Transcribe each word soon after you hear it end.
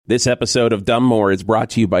This episode of DUMBMORE is brought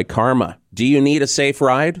to you by Karma. Do you need a safe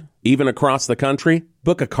ride, even across the country?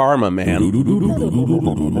 Book a Karma, man.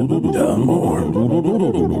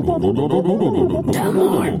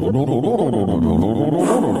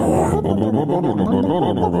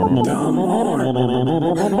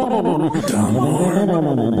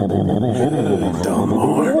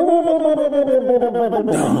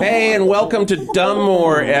 Hey, and welcome to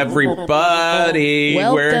DUMBMORE, everybody.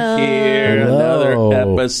 Welcome. We're here. Another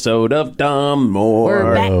episode of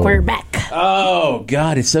DUMBMORE. We're back. Oh,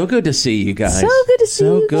 God, it's so good to see you guys. So good to see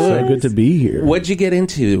you guys. So good to be here. What'd you get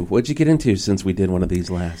into since we did one of these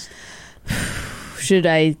last? Should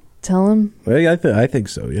I tell him? I think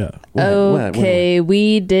so, yeah. Okay,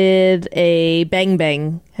 we did a bang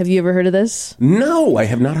bang. Have you ever heard of this? No, I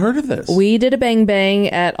have not heard of this. We did a bang bang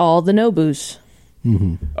at all the Nobus.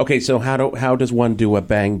 Mm-hmm. Okay, so how does one do a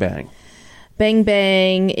bang bang? Bang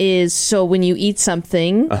bang is so when you eat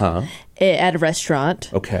something at a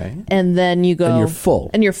restaurant. Okay. And then you go... And you're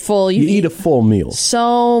full. You eat a full meal.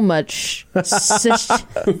 So much... I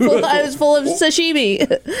was full of sashimi.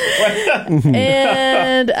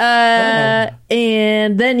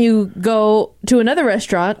 And then you go to another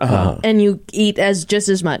restaurant and you eat just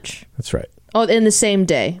as much. That's right. Oh, in the same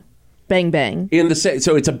day. Bang bang.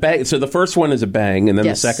 So it's a bang. So the first one is a bang, and then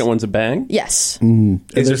the second one's a bang. Yes.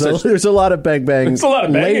 There's a lot of bang bangs. There's a lot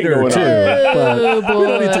of banging later going too. Oh, but we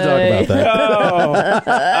don't need to talk about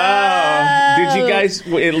that. Did you guys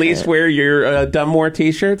at least wear your DUMBMORE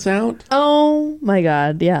t-shirts out? Oh my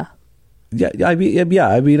God! Yeah. I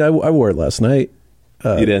wore it last night.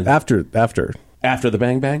 You did after the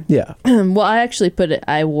bang bang. Yeah. Well, I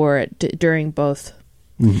wore it during both,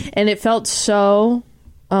 and it felt so.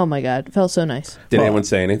 Oh my God! It felt so nice. Did anyone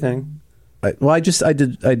say anything? I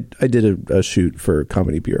did a shoot for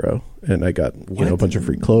Comedy Bureau, and I got a bunch of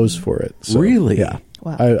free clothes for it. So, really? Yeah.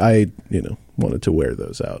 Wow. I wanted to wear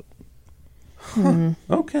those out. Okay.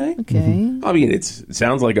 Okay. Mm-hmm. I mean, it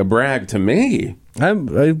sounds like a brag to me. I'm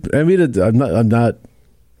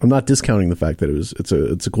not discounting the fact that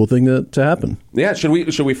it's a cool thing to happen. Yeah. Should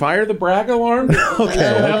we fire the brag alarm? Okay.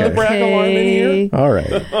 Have the brag alarm in here. All right.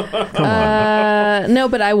 Come on. No,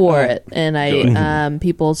 but I wore it, and I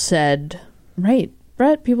people said, right,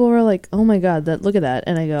 Brett. People were like, "Oh my God, look at that!"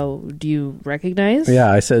 And I go, "Do you recognize?"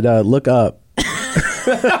 Yeah, I said, "Look up." I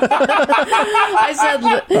said,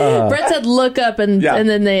 Brett said, "Look up," and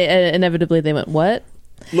then they inevitably they went, "What?"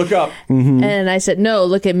 Look up. Mm-hmm. And I said, "No,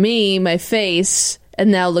 look at me, my face,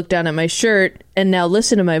 and now look down at my shirt, and now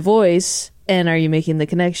listen to my voice." And are you making the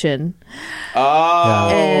connection? Oh.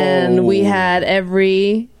 And we had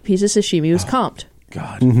every piece of sashimi was comped.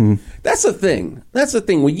 God. Mm-hmm. That's the thing.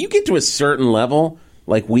 When you get to a certain level,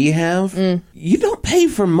 like we have, you don't pay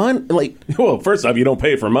for money. Well, first off, you don't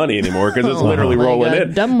pay for money anymore because it's literally rolling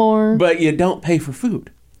in. DUMBMORE. But you don't pay for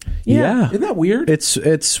food. Yeah. Isn't that weird? It's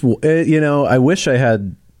I wish I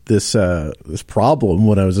had this problem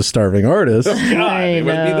when I was a starving artist. God, it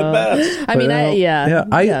would be the best. I mean,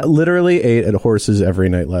 I literally ate at Horses every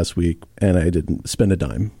night last week, and I didn't spend a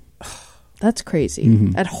dime. That's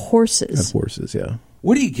crazy. At Horses. At Horses, yeah.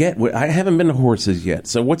 What do you get? I haven't been to Horses yet.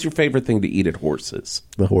 So what's your favorite thing to eat at Horses?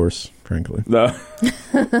 The horse, frankly. Oh,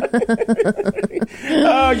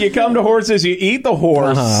 you come to Horses, you eat the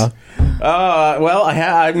horse. Well,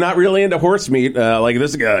 I'm not really into horse meat like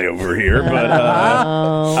this guy over here, but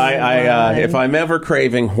if I'm ever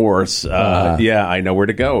craving horse, I know where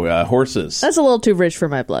to go. Horses. That's a little too rich for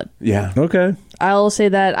my blood. Yeah. Okay. I'll say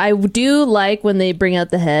that. I do like when they bring out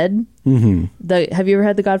the head. Mm-hmm. Have you ever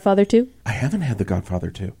had The Godfather 2? I haven't had The Godfather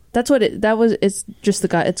 2. That's what it's just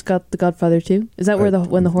it's got The Godfather 2. Is that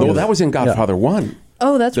when the horse? Oh, that was in Godfather 1.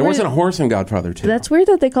 Oh, there wasn't a horse in Godfather 2. That's weird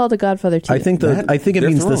that they called it Godfather 2. I think it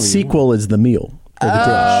means the sequel is the meal. Or the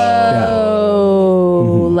dish.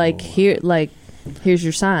 Oh, here's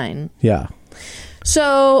your sign. Yeah.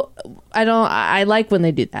 So I like when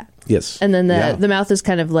they do that. Yes. And then the mouth is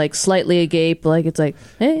kind of like slightly agape, like it's like,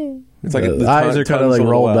 hey. It's like the eyes are kind of like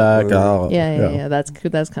rolled back. Yeah. That's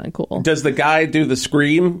kind of cool. Does the guy do the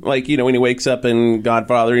scream like when he wakes up in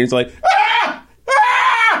Godfather? He's like, ah!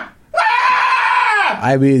 Ah! Ah!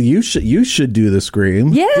 I mean, you should do the scream.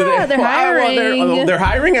 Yeah, they're hiring. They're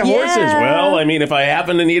hiring at Horses. Well, I mean, if I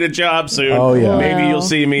happen to need a job soon, maybe you'll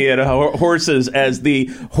see me at Horses as the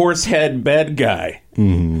horsehead bed guy.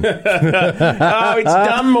 Mm-hmm. Oh, it's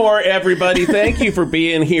DUMBMORE, everybody. Thank you for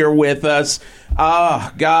being here with us. Oh,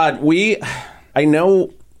 God, I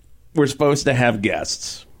know we're supposed to have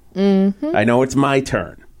guests. Mm-hmm. I know it's my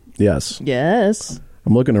turn. Yes.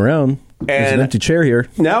 I'm looking around. There's an empty chair here.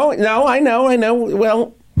 No, I know.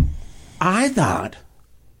 Well, I thought,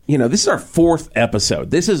 this is our 4th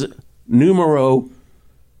episode. This is numero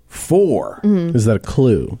 4. Is that a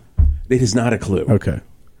clue? It is not a clue. Okay.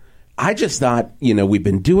 I just thought, we've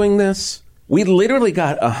been doing this. We literally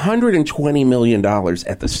got $120 million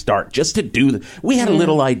at the start just to do we had a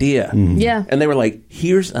little idea. Yeah. And they were like,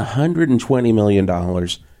 here's $120 million.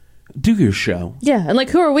 Do your show. Yeah. And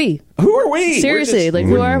who are we? Who are we? Seriously,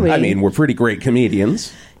 who are we? I mean, we're pretty great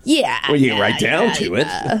comedians. Yeah. Well, you get right down to it.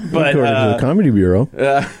 But According to the Comedy Bureau.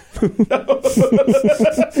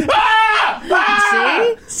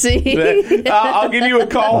 See? I'll give you a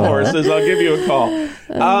call, horses. I'll give you a call.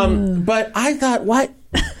 But I thought, what?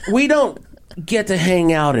 We don't get to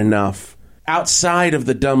hang out enough outside of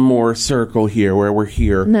the DUMBMORE circle here, where we're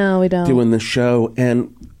here. No, we don't. Doing the show.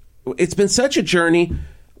 And it's been such a journey.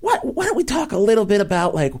 Why don't we talk a little bit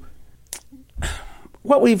about,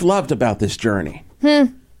 what we've loved about this journey?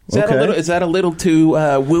 Is that a little too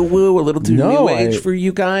woo-woo, a little too new age for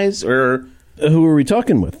you guys? Or who are we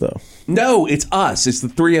talking with, though? No, it's us. It's the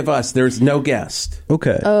 3 of us. There's no guest.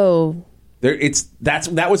 Okay. Oh.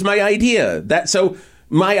 That was my idea. So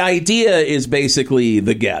my idea is basically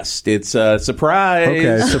the guest. It's a surprise.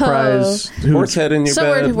 Okay, surprise. Horsehead in your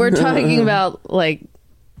bed. So we're talking about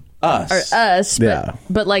us. Or us,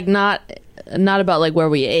 but not about where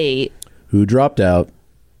we ate. Who dropped out?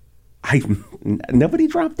 Nobody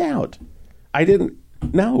dropped out. I didn't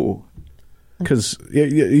know. Because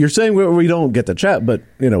you're saying we don't get to chat, but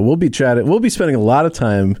we'll be chatting. We'll be spending a lot of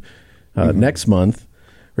time next month.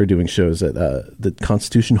 We're doing shows at the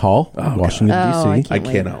Constitution Hall, Washington D.C. I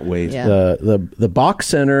cannot wait. Yeah. The Bach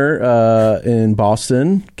Center in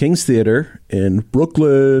Boston, King's Theater in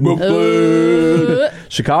Brooklyn,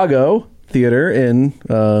 Chicago Theater in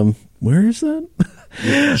where is that?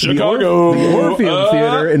 Chicago. The Orpheum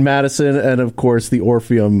Theater in Madison, and of course the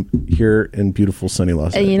Orpheum here in beautiful sunny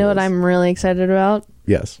Los Angeles. And you know what I'm really excited about?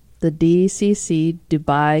 Yes. The DCC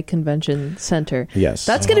Dubai Convention Center. Yes.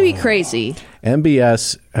 That's going to be crazy.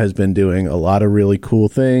 MBS has been doing a lot of really cool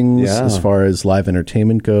things as far as live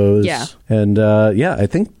entertainment goes. Yeah. And I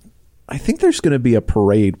think there's going to be a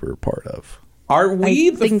parade we're a part of. Are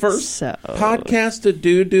we the first podcast to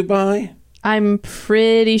do Dubai? I'm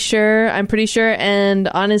pretty sure. And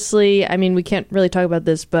honestly, I mean, we can't really talk about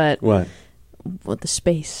this, but what? With the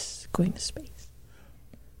space, going to space.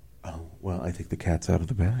 Oh, well, I think the cat's out of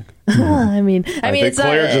the bag. I mean, it's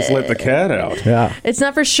Claire just let the cat out. Yeah. It's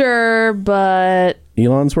not for sure, but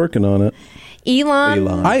Elon's working on it.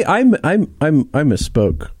 Elon. I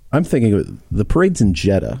misspoke. I'm thinking of the parade's in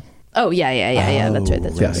Jeddah. Oh, yeah.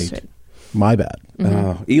 That's right. My bad.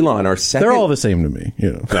 Elon, our second... They're all the same to me.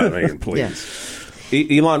 I mean, please.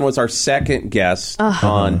 Yeah. Elon was our second guest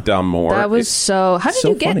on DUMBMORE. That was so... How did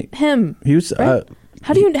you get him? He was... Right?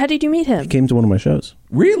 How did you meet him? He came to one of my shows.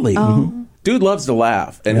 Really? Dude loves to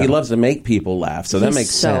laugh, and he loves to make people laugh, so that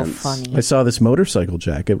makes sense. Funny. I saw this motorcycle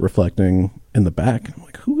jacket reflecting in the back. I'm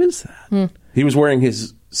like, who is that? He was wearing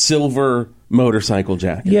his silver motorcycle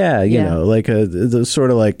jacket. Yeah, you know, like the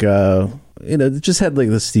sort of like... it just had like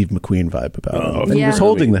the Steve McQueen vibe about him. And he was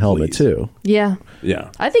holding the helmet too. Yeah. Yeah.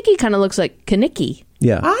 I think he kind of looks like Kaniki.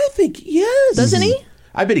 Yeah. I think, yes. Doesn't he?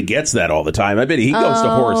 I bet he gets that all the time. I bet he goes to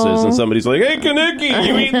horses and somebody's like, hey, Kaniki,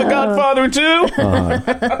 you eating the Godfather too?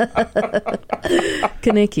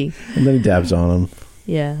 Kaniki. And then he dabs on him.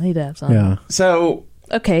 Yeah, he dabs on him. So,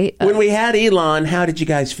 okay. When we had Elon, how did you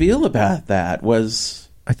guys feel about that?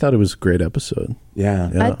 I thought it was a great episode.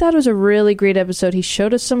 Yeah. I thought it was a really great episode. He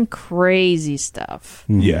showed us some crazy stuff.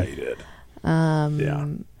 Yeah, he did. Yeah.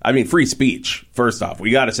 I mean, free speech. First off,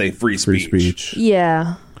 we got to say free speech.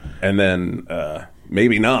 Yeah. And then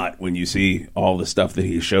maybe not when you see all the stuff that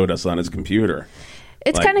he showed us on his computer.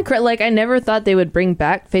 It's kind of I never thought they would bring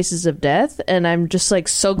back Faces of Death, and I'm just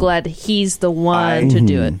so glad he's the one to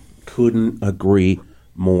do it. Couldn't agree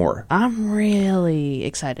more. I'm really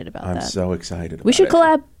excited about that. I'm so excited. We should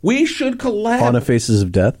collab. We should collab on a Faces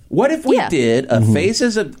of Death. What if we did a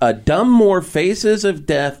DUMBMORE Faces of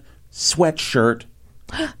Death sweatshirt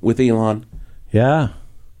with Elon? Yeah.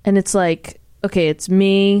 And it's okay, it's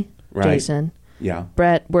me, Jason. Yeah.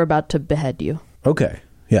 Brett, we're about to behead you. Okay.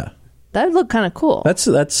 Yeah. That would look kind of cool. That's.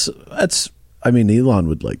 I mean, Elon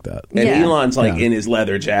would like that. And Elon's in his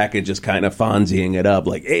leather jacket, just kind of fonzieing it up,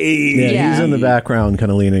 like, hey. Yeah, he's in the background,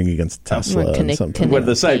 kind of leaning against Tesla or something. With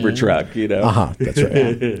the Cybertruck, That's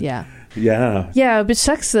right. Yeah. Yeah. Yeah, but it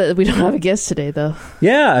sucks that we don't have a guest today, though.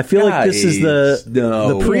 Yeah, I feel like this is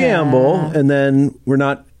the preamble, and then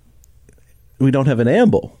we don't have an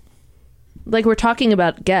amble. We're talking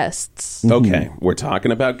about guests. Okay, we're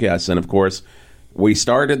talking about guests, and of course, we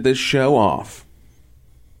started this show off.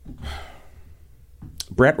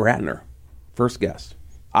 Brett Ratner, first guest.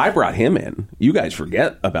 I brought him in. You guys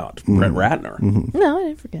forget about Brett Ratner. No, I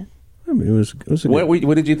didn't forget. I mean, it was a good,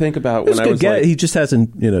 what did you think about it was when a I good was get. like, He just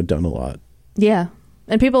hasn't, done a lot. Yeah.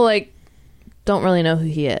 And people, don't really know who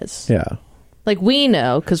he is. Yeah. We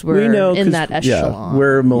know because we're in that echelon. Yeah,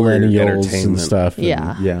 we're millennials entertainment. and stuff. And,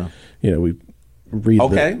 Yeah. we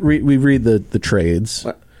read we read the trades.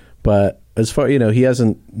 What? But as far, he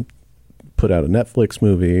hasn't put out a Netflix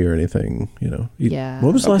movie or anything, Yeah.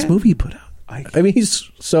 What was the last movie he put out? I mean, he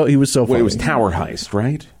was so funny. it was Tower Heist,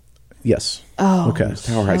 right? Yes. Oh. Okay.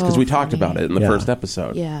 Tower Heist, because we talked about it in the first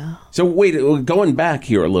episode. Yeah. So wait, going back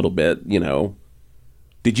here a little bit,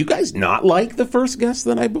 did you guys not like the first guest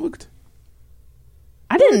that I booked?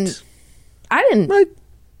 I didn't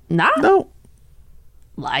not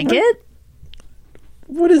like it.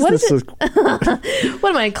 What is this? What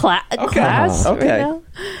am I in class Okay. right now?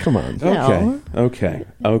 Come on. No. Okay.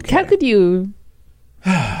 How could you?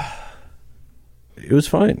 It was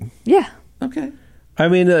fine. Yeah. Okay. I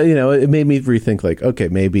mean, it made me rethink, okay,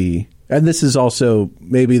 maybe, and this is also,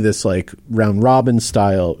 maybe this, round robin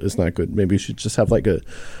style is not good. Maybe we should just have, a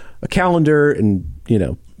calendar and,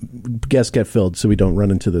 guests get filled so we don't run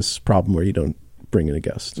into this problem where you don't bring in a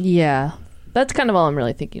guest. Yeah. That's kind of all I'm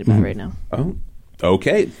really thinking about right now. Oh,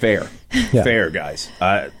 okay. Fair. Yeah. Fair, guys.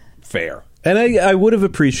 Fair. And I would have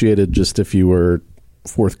appreciated just if you were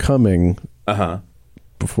forthcoming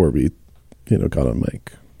before we, got on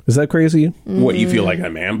mic. Is that crazy? What, you feel like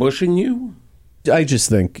I'm ambushing you? I just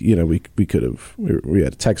think, we could have, we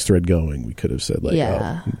had a text thread going. We could have said,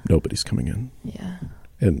 Yeah. oh, nobody's coming in. Yeah.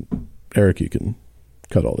 And Eric, you can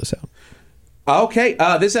cut all this out. Okay.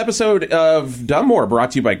 This episode of DUMBMORE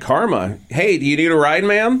brought to you by Karma. Hey, do you need a ride,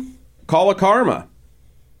 man? Call a Karma.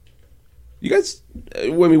 You guys,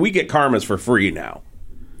 we get Karmas for free now.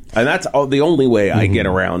 And that's the only way I get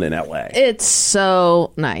around in LA. It's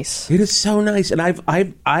so nice. It is so nice. And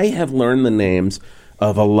I have learned the names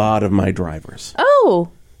of a lot of my drivers. Oh.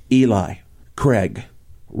 Eli, Craig,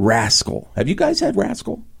 Rascal. Have you guys had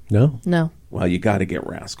Rascal? No. Well, you got to get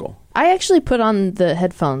Rascal. I actually put on the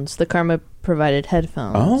headphones, the Karma provided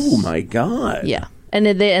headphones. Oh my God. Yeah. And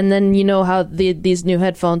then you know how these new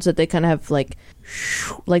headphones that they kind of have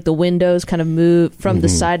the windows kind of move from the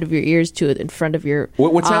side of your ears to in front of your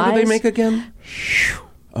What sound eyes. do they make again?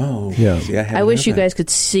 Oh, yeah. See, I wish you guys could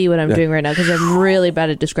see what I'm doing right now because I'm really bad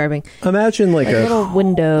at describing. Imagine a little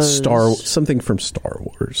windows, something from Star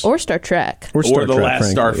Wars or Star Trek, or The Trek,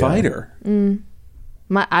 Last frankly, Starfighter.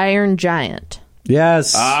 My Iron Giant.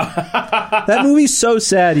 Yes, that movie's so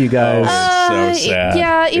sad, you guys. It's so sad.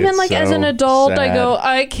 Yeah, even It's as so an adult, sad. I go,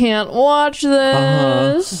 I can't watch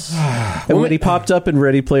this. And when he popped up in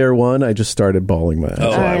Ready Player One, I just started bawling my eyes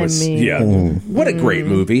Oh, out. What a great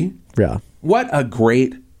movie. Yeah. What a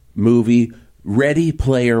great movie. Ready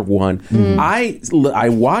Player One. I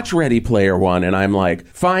watch Ready Player One and I'm like,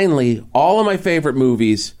 finally, all of my favorite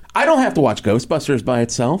movies. I don't have to watch Ghostbusters by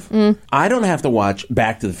itself. I don't have to watch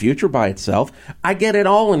Back to the Future by itself. I get it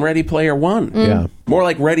all in Ready Player One. Yeah. More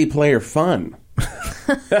like Ready Player Fun.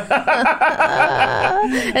 And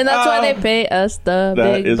that's why they pay us the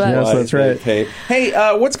big bucks. Yes, that's right. Hey,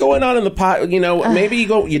 what's going on in the pod? Maybe you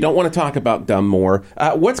don't want to talk about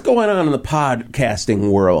DUMBMORE. What's going on in the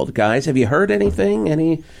podcasting world, guys? Have you heard anything?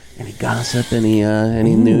 Any gossip?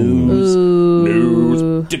 Any news?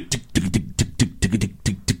 News.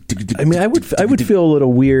 I mean, I would feel a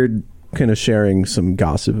little weird kind of sharing some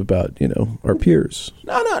gossip about, our peers.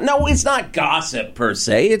 No, it's not gossip per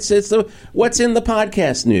se. It's what's in the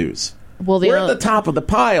podcast news. Well, we're at the top of the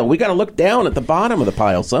pile. We got to look down at the bottom of the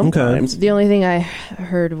pile sometimes. The only thing I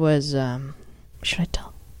heard was, should I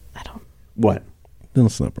tell? I don't. What?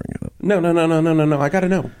 Let's not bring it up. No. I got to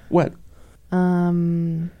know. What?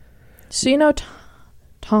 So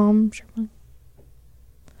Tom Sherman?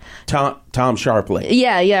 Tom Sharpley.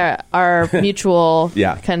 Yeah, our mutual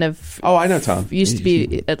Yeah. kind of. Oh, I know Tom. Used to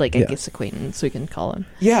be I guess acquaintance, we can call him.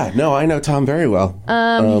 Yeah, no, I know Tom very well.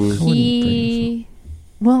 He.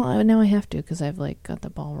 Well, now I have to because I've got the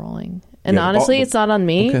ball rolling, and Yeah, honestly, it's not on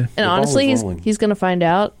me. Okay. And The ball honestly, is rolling. he's going to find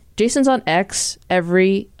out. Jason's on X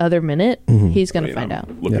every other minute. He's going to find out.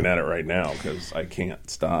 Looking at it right now because I can't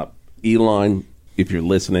stop. Elon, if you're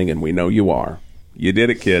listening, and we know you are, you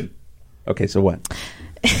did it, kid. Okay, so what?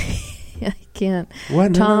 I can't.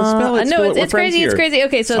 What? Tom, spell it. no, Spell it. We're it's friends crazy. here. It's crazy.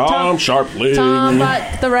 Okay, so Tom Sharpley. Tom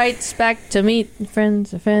bought the rights back to meet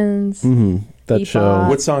friends of friends. That He show. bought-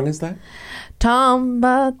 What song is that? Tom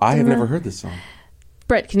bought. I have the- never heard this song.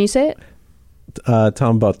 Brett, can you say it?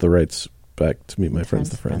 Tom bought the rights back to meet my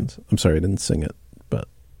friends, the Friends. friends. I'm sorry, I didn't sing it, but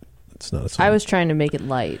it's not a song. I was trying to make it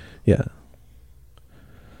light. Yeah.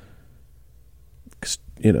 'Cause,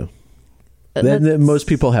 Then most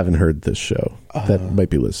people haven't heard this show that might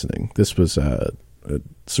be listening. This was a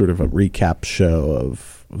sort of a recap show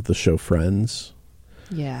of the show Friends.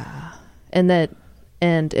 Yeah.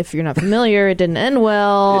 And if you're not familiar, it didn't end well,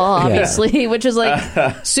 obviously, which is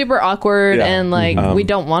like super awkward and like we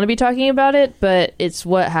don't want to be talking about it, but it's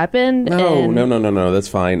what happened. No. That's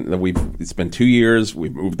fine. It's been 2 years.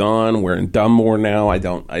 We've moved on. We're in DUMBMORE now. I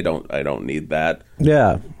don't need that.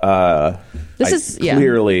 Yeah.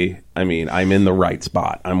 Clearly, I mean, I'm in the right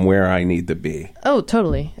spot. I'm where I need to be. Oh,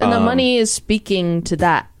 totally. And the money is speaking to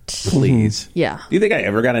that. Please. Yeah. Do you think I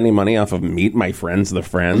ever got any money off of Meet My Friends, the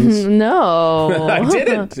Friends? No. I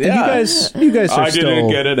didn't. Yeah. You guys are I didn't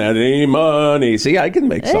get any money. See, I can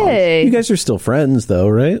make songs. Hey. You guys are still friends, though,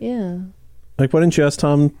 right? Yeah. Like, why didn't you ask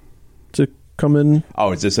Tom to come in?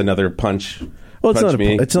 Oh, is this another punch? Well, it's punch not.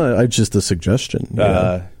 me? It's not. It's just a suggestion.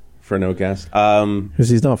 For no guest. Because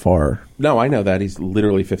he's not far. No, I know that. He's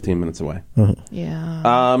literally 15 minutes away. Yeah.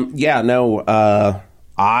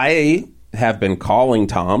 I have been calling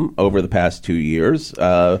Tom over the past 2 years.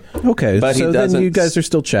 Okay, but so then you guys are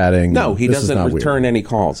still chatting. No, he doesn't return any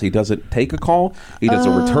calls. He doesn't take a call. He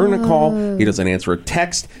doesn't return a call. He doesn't answer a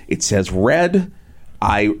text. It says read.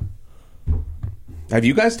 Have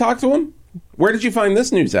you guys talked to him? Where did you find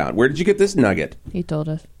this news out? Where did you get this nugget? He told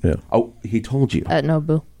us. Yeah. Oh, he told you. At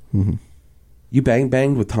Nobu. Mm-hmm. You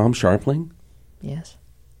banged with Tom Sharpling? Yes.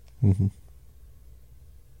 Mm-hmm.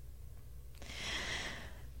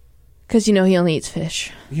 Because, he only eats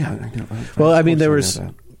fish. Yeah, I know. Well, I mean, there's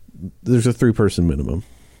a 3-person minimum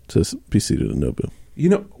to be seated at Nobu.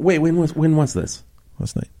 Wait, when was this?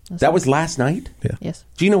 Last night. That was last night? Yeah. Yes.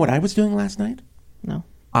 Do you know what I was doing last night? No.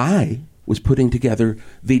 I was putting together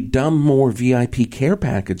the DUMBMORE VIP care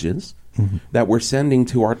packages that we're sending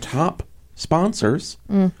to our top sponsors.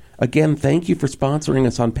 Again, thank you for sponsoring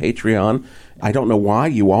us on Patreon. I don't know why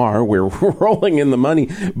you are. We're rolling in the money,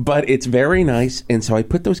 but it's very nice. And so I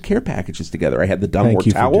put those care packages together. I had the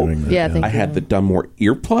DUMBMORE towel. Thank you. I had the DUMBMORE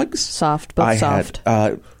earplugs. Soft, both soft.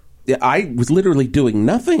 I was literally doing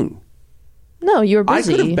nothing. No, you were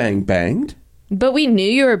busy. I could have banged. But we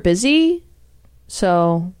knew you were busy,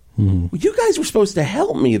 so... Well, you guys were supposed to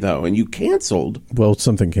help me, though, and you canceled. Well,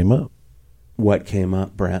 something came up. What came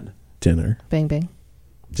up, Brett? Dinner. Bang, bang.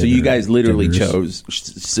 So you guys literally chose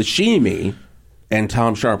sashimi and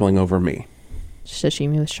Tom Sharpling over me.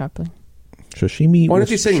 Sashimi with Sharpling. Sashimi. Why don't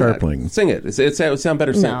you sing Sharpling? That? Sing it. It would sound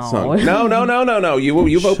better No. sung. No.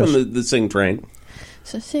 You've opened the sing train.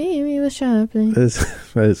 Sashimi with Sharpling.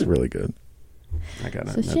 That is really good. I got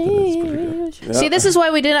it. See, this is why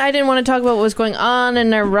I didn't want to talk about what was going on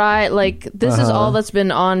in our ride. Like, this is all that's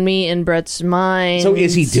been on me and Brett's mind. So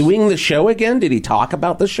is he doing the show again? Did he talk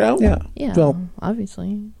about the show? Yeah. Well,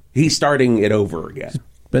 obviously. He's starting it over again.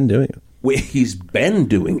 been doing it. He's been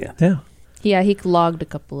doing it. Yeah. Yeah, he logged a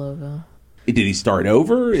couple of... Did he start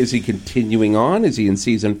over? Is he continuing on? Is he in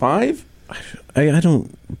season 5? I don't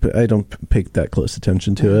pay that close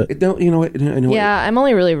attention to it. You know what? I'm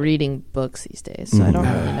only really reading books these days, so I don't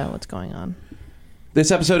really know what's going on. This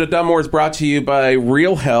episode of DUMBMORE is brought to you by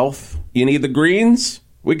Real Health. You need the greens?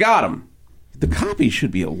 We got them. The copy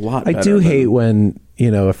should be a lot better. I do hate when,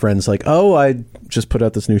 a friend's like, oh, I just put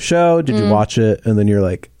out this new show. Did you watch it? And then you're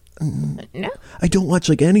like, no. I don't watch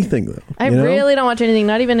anything, though. I really don't watch anything,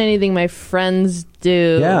 not even anything my friends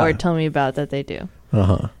do or tell me about that they do.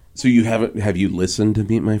 Uh-huh. So have you listened to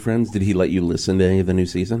Meet My Friends? Did he let you listen to any of the new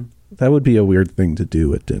season? That would be a weird thing to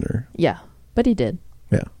do at dinner. Yeah, but he did.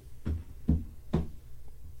 Yeah.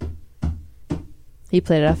 He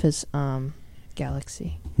played it off his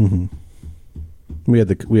Galaxy. Mm-hmm. We had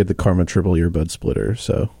the Karma triple earbud splitter,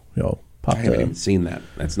 so we all popped. I haven't even seen that.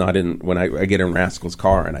 That's not in when I get in Rascal's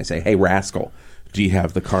car and I say, "Hey, Rascal, do you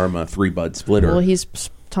have the Karma 3-bud splitter?" Well,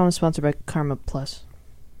 Tom is sponsored by Karma Plus.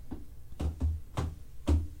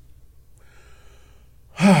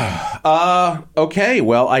 Okay,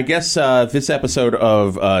 well, I guess this episode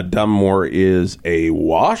of DUMBMORE is a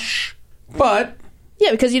wash, but...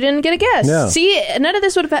 Yeah, because you didn't get a guess. Yeah. See, none of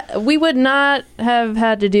this would have... We would not have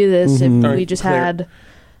had to do this if we just had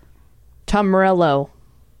Tom Morello.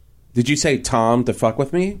 Did you say Tom to fuck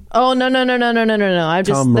with me? Oh, no. I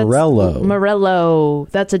just... Tom Morello. Morello.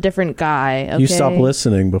 That's a different guy, okay? You stopped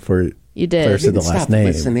listening before you did. Claire said the last name.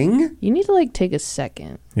 Listening? You need to, take a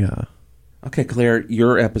second. Yeah. Okay, Claire,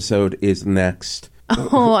 your episode is next.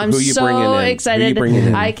 Oh, I'm so excited.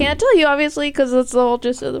 I can't tell you, obviously, because that's the whole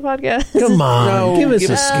gist of the podcast. Come on, give us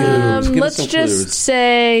a scoop. Let's just clues.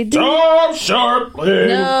 say... Tom Sharpling!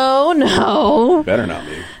 No. Better not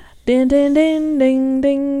be. Ding, ding, ding, ding,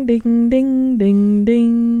 ding, ding, ding, ding,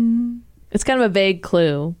 ding. It's kind of a vague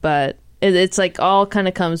clue, but It's like all kind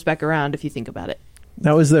of comes back around if you think about it.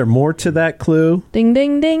 Now, is there more to that clue? Ding,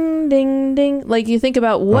 ding, ding, ding, ding. Like you think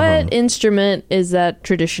about what instrument is that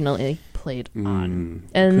traditionally played on,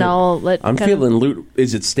 and I'll let. I'm feeling loot.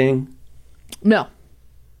 Is it Sting? No.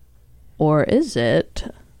 Or is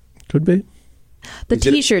it? Could be. The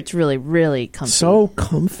T-shirt's really, really comfy. So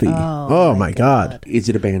comfy. Oh my God. Is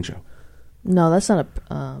it a banjo? No, that's not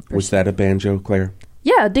a. Was that a banjo, Claire?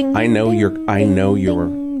 Yeah, ding. I know ding, you're. I know ding, you're.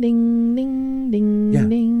 Ding, ding, ding,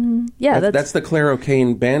 ding. Yeah, that's the Claire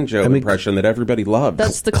O'Kane banjo impression that everybody loved.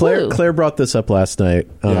 That's the clue. Claire brought this up last night.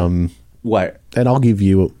 What? And I'll give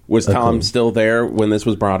you. Was Tom still there when this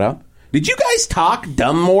was brought up? Did you guys talk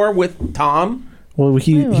DUMBMORE with Tom? Well,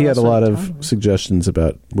 he had a lot of suggestions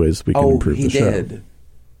about ways we can improve the show. Oh, he did.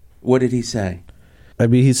 What did he say? I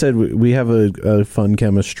mean, he said we have a fun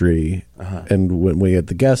chemistry, and when we had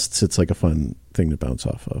the guests, it's like a fun thing to bounce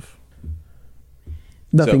off of.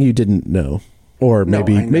 Nothing you didn't know, or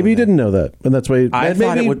maybe you didn't know that, and that's why.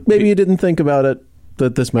 Maybe you didn't think about it.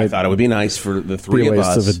 That this might. I thought it would be nice for the three of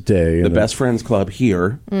us, of a day, the Best Friends Club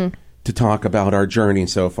here, to talk about our journey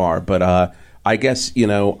so far. But I guess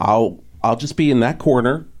I'll just be in that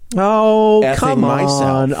corner. Oh, come on.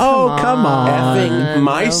 Myself. Oh, come on. Effing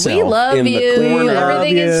myself. We love in you. The corner.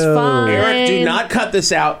 Everything is fine. Eric, do not cut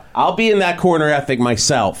this out. I'll be in that corner effing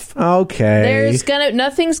myself. Okay.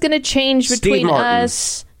 Nothing's gonna change between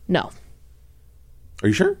us. No. Are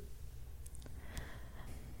you sure?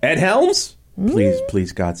 Ed Helms?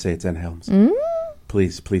 Please, God, say it's Ed Helms.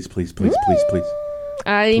 Please.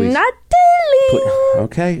 I'm not telling.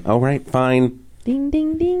 Okay, all right, fine. Ding,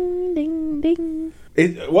 ding, ding, ding, ding.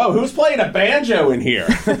 Whoa, who's playing a banjo in here?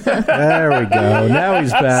 There we go. Now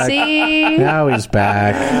he's back. See? Now he's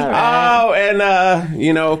back. Right. Oh, and,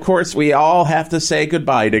 of course, we all have to say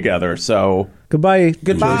goodbye together, so... Goodbye.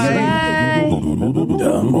 Goodbye.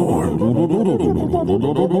 DUMBMORE.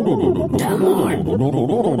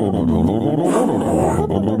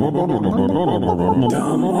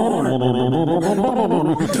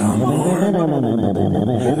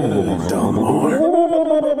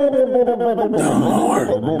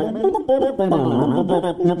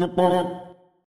 DUMBMORE.